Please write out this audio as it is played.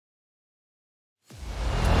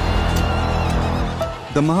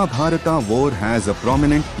The Mahabharata war has a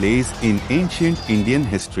prominent place in ancient Indian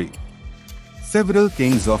history. Several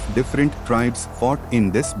kings of different tribes fought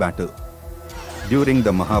in this battle. During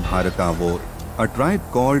the Mahabharata war, a tribe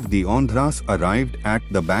called the Andhras arrived at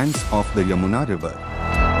the banks of the Yamuna river.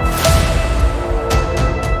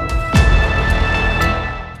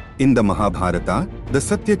 In the Mahabharata, the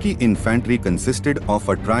Satyaki infantry consisted of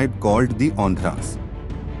a tribe called the Andhras.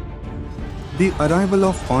 The arrival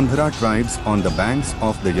of Andhra tribes on the banks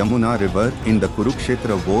of the Yamuna river in the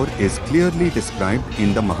Kurukshetra war is clearly described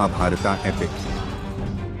in the Mahabharata epic.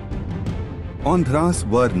 Andhras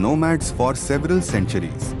were nomads for several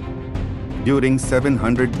centuries. During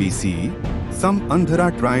 700 BCE, some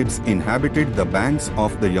Andhra tribes inhabited the banks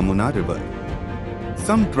of the Yamuna river.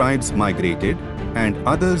 Some tribes migrated, and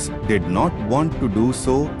others did not want to do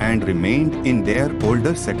so and remained in their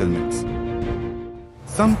older settlements.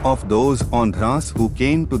 Some of those Andhras who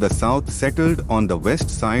came to the south settled on the west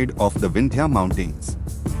side of the Vindhya mountains.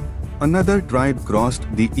 Another tribe crossed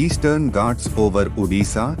the eastern Ghats over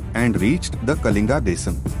Odisha and reached the Kalinga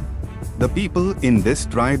Desam. The people in this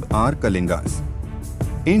tribe are Kalingas.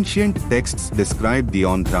 Ancient texts describe the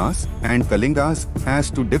Andhras and Kalingas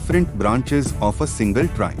as two different branches of a single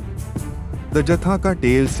tribe. The Jataka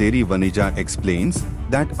Tales Seri Vanija explains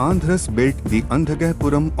that Andhras built the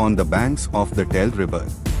Andhagapuram on the banks of the Tel river.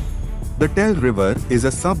 The Tel river is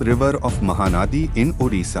a sub-river of Mahanadi in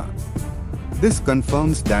Odisha. This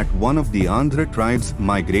confirms that one of the Andhra tribes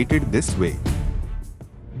migrated this way.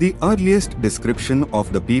 The earliest description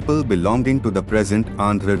of the people belonging to the present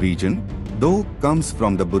Andhra region, though, comes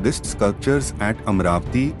from the Buddhist sculptures at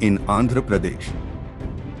Amaravati in Andhra Pradesh.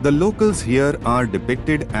 The locals here are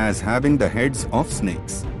depicted as having the heads of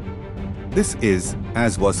snakes. This is,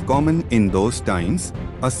 as was common in those times,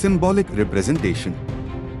 a symbolic representation.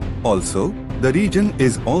 Also, the region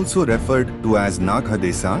is also referred to as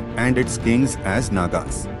Naghadesa and its kings as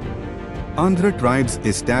Nagas. Andhra tribes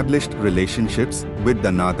established relationships with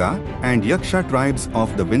the Naga and Yaksha tribes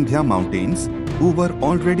of the Vindhya mountains, who were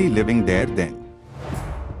already living there then.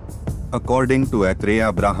 According to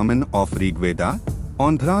Athreya Brahman of Rigveda,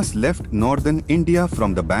 Andhras left northern India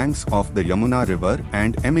from the banks of the Yamuna river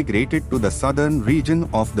and emigrated to the southern region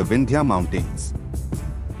of the Vindhya mountains.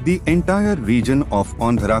 The entire region of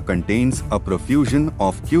Andhra contains a profusion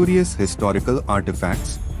of curious historical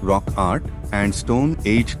artifacts, rock art, and Stone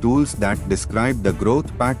Age tools that describe the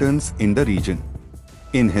growth patterns in the region.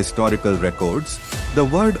 In historical records, the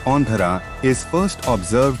word Andhra is first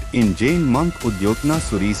observed in Jain monk Udyotna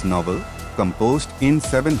Suri's novel, composed in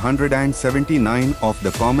 779 of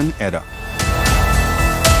the Common Era.